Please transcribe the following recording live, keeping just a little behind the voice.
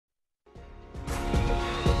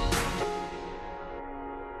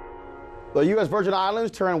The U.S. Virgin Islands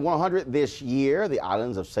turned 100 this year. The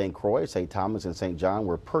islands of St. Croix, St. Thomas, and St. John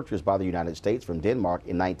were purchased by the United States from Denmark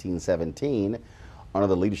in 1917. Under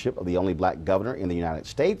the leadership of the only black governor in the United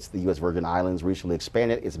States, the U.S. Virgin Islands recently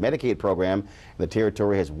expanded its Medicaid program, and the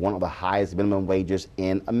territory has one of the highest minimum wages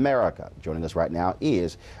in America. Joining us right now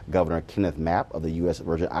is Governor Kenneth Mapp of the U.S.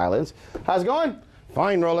 Virgin Islands. How's it going?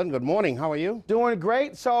 Fine, Roland. Good morning. How are you? Doing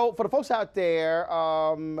great. So, for the folks out there,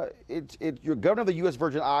 you're governor of the U.S.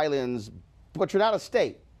 Virgin Islands, but you're not a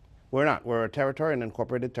state. We're not. We're a territory, an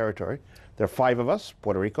incorporated territory. There are 5 of us: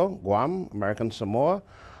 Puerto Rico, Guam, American Samoa,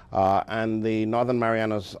 and the Northern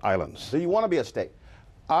Marianas Islands. Do you want to be a state?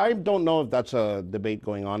 I don't know if that's a debate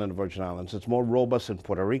going on in the Virgin Islands. It's more robust in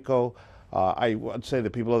Puerto Rico. I would say the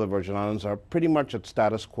people of the Virgin Islands are pretty much at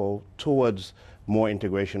status quo towards more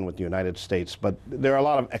integration with the United States. But there are a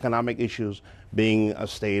lot of economic issues being a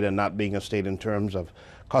state and not being a state in terms of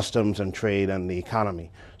customs and trade and the economy.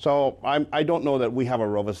 So I don't know that we have a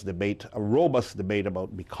robust debate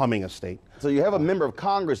about becoming a state. So you have a member of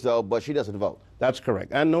Congress, though, but she doesn't vote. That's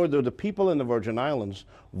correct. And nor do the people in the Virgin Islands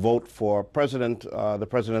vote for the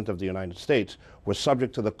President of the United States. We're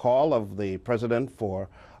subject to the call of the President for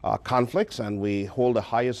conflicts, and we hold the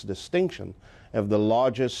highest distinction of the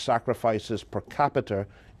largest sacrifices per capita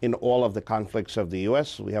in all of the conflicts of the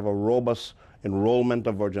U.S. We have a robust enrollment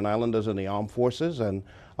of Virgin Islanders in the armed forces, and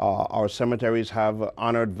our cemeteries have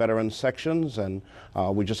honored veteran sections, and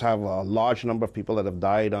we just have a large number of people that have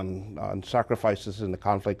died on sacrifices in the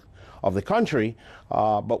conflict of the country,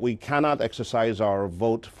 but we cannot exercise our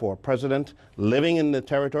vote for president living in the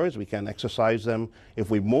territories. We can exercise them if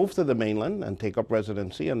we move to the mainland and take up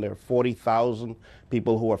residency, and there are 40,000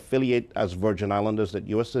 people who affiliate as Virgin Islanders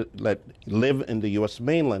that live in the U.S.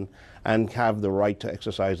 mainland and have the right to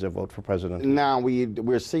exercise their vote for president. Now,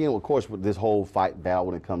 we're seeing, of course, with this whole fight battle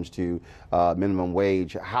when it comes to minimum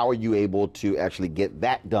wage. How are you able to actually get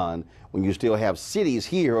that done when you still have cities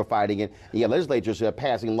here who are fighting it? You have legislatures who are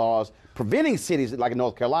passing laws preventing cities like in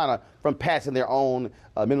North Carolina from passing their own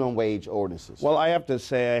minimum wage ordinances. Well, I have to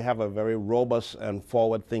say I have a very robust and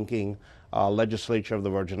forward-thinking legislature of the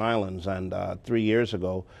Virgin Islands, and 3 years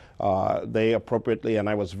ago they appropriately, and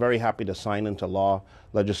I was very happy to sign into law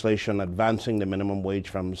legislation advancing the minimum wage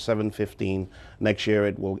from $7.15. Next year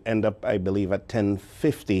it will end up, I believe, at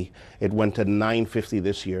 $10.50. It went to $9.50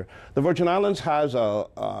 this year. The Virgin Islands has a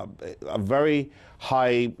very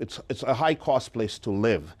high, it's a high cost place to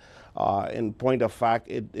live. In point of fact,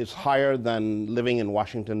 it's higher than living in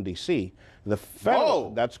Washington, D.C. The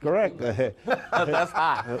federal, that's correct. That's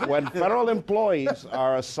high. When federal employees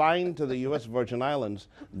are assigned to the U.S. Virgin Islands,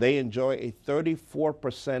 they enjoy a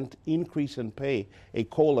 34% increase in pay, a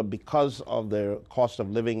COLA, because of their cost of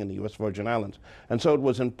living in the U.S. Virgin Islands. And so it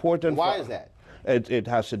was important. Why is that? It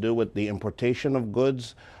has to do with the importation of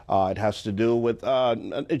goods. It has to do with,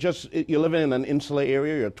 you're living in an insular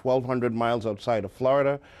area, you're 1,200 miles outside of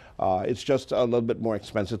Florida. It's just a little bit more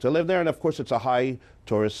expensive to live there, and of course it's a high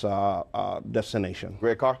tourist destination.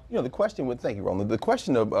 Greg Carr? You know, the question, thank you, Roland. The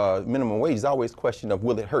question of minimum wage is always a question of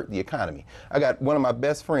will it hurt the economy. I got one of my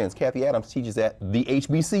best friends, Kathy Adams, teaches at the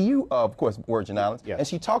HBCU, of course, Virgin Islands, yes. And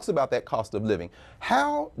she talks about that cost of living.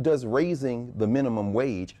 How does raising the minimum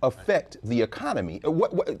wage affect the economy?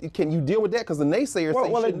 Can you deal with that? Because the naysayers say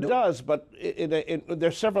well, it does, but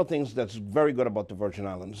there's several things that's very good about the Virgin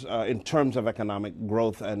Islands in terms of economic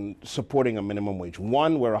growth and supporting a minimum wage.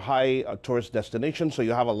 One, we're a high tourist destination, so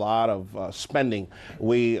you have a lot of spending.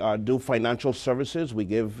 We do financial services. We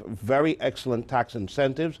give very excellent tax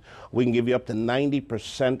incentives. We can give you up to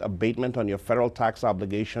 90% abatement on your federal tax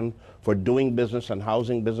obligation for doing business and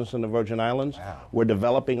housing business in the Virgin Islands. Wow. We're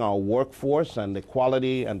developing our workforce and the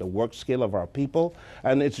quality and the work skill of our people.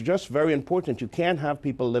 And it's just very important. You can't have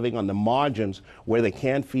people living on the margins where they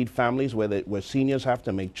can't feed families, where seniors have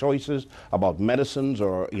to make choices about medicines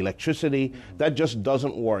or electricity. That just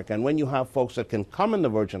doesn't work. And when you have folks that can come in the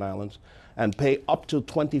Virgin Islands and pay up to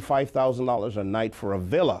 $25,000 a night for a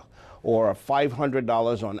villa, or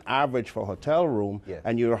 $500 on average for a hotel room, yes,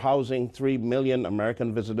 and you're housing 3 million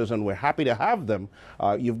American visitors, and we're happy to have them,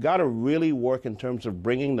 you've got to really work in terms of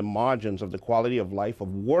bringing the margins of the quality of life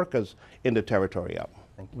of workers in the territory up.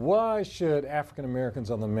 Why should African Americans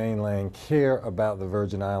on the mainland care about the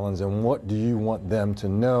Virgin Islands, and what do you want them to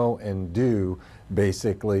know and do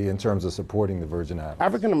basically, in terms of supporting the Virgin Islands?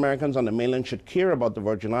 African Americans on the mainland should care about the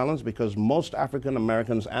Virgin Islands because most African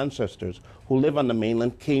Americans' ancestors who live on the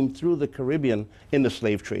mainland came through the Caribbean in the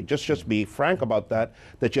slave trade. Just be frank about that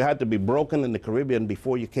you had to be broken in the Caribbean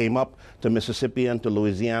before you came up to Mississippi and to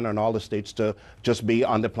Louisiana and all the states to just be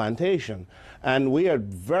on the plantation. And we are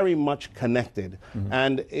very much connected.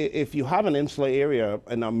 And if you have an insular area,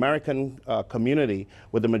 an American community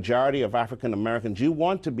with the majority of African Americans, you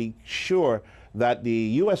want to be sure that the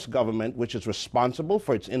U.S. government, which is responsible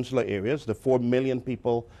for its insular areas, the 4 million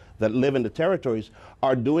people that live in the territories,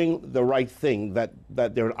 are doing the right thing, that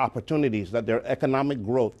there are opportunities, that there are economic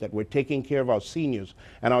growth, that we're taking care of our seniors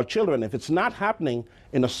and our children. If it's not happening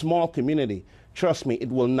in a small community, trust me, it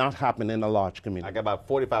will not happen in a large community. I got about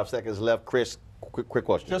 45 seconds left. Chris, quick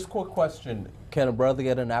question. Just quick question. Can a brother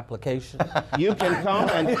get an application? You can come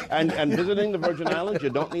and visiting the Virgin Islands, you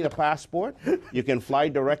don't need a passport. You can fly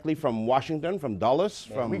directly from Washington, from Dulles,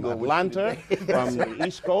 from Atlanta, from the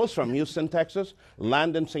East Coast, from Houston, Texas,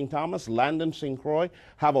 land in St. Thomas, land in St. Croix.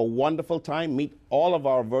 Have a wonderful time, meet all of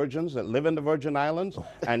our virgins that live in the Virgin Islands,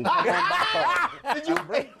 and come back home. Did you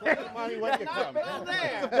bring money when you come?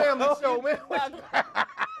 It's a family show, man.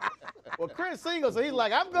 Well, Chris single, so he's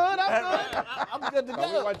like, I'm good. I'm good to So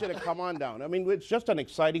we go. want you to come on down. I mean, it's just an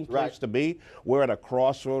exciting place to be. We're at a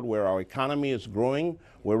crossroad where our economy is growing.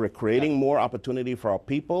 We're creating more opportunity for our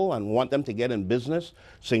people and want them to get in business.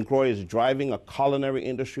 St. Croix is driving a culinary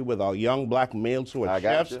industry with our young black males who are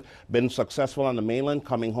chefs, been successful on the mainland,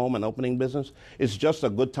 coming home and opening business. It's just a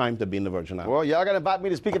good time to be in the Virgin Islands. Well, y'all got to invite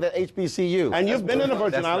me to speak at that HBCU. And you've been in the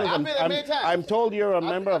Virgin Islands. I've been there many times. I'm told you're a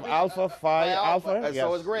member of Alpha Phi Alpha. And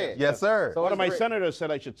so is Greg. Yes, sir. So One of my Greg. senators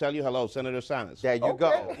said I should tell you hello, Senator Sanders. There you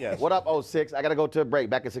go. Yes. What up, 06? I got to go to a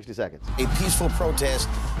break. Back in 60 seconds. A peaceful protest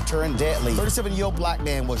turned deadly. 37-year-old black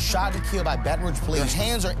man was shot and killed by Baton Rouge police. His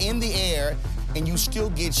hands are in the air, and you still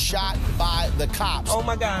get shot by the cops. Oh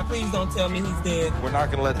my God, please don't tell me he's dead. We're not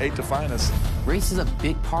going to let hate define us. Race is a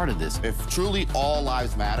big part of this. If truly all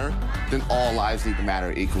lives matter, then all lives need to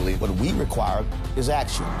matter equally. What we require is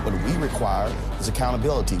action. What we require is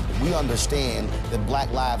accountability. We understand that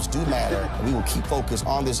black lives do matter, and we will keep focused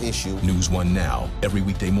on this issue. NewsOne Now, every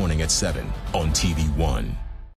weekday morning at 7 on TV1.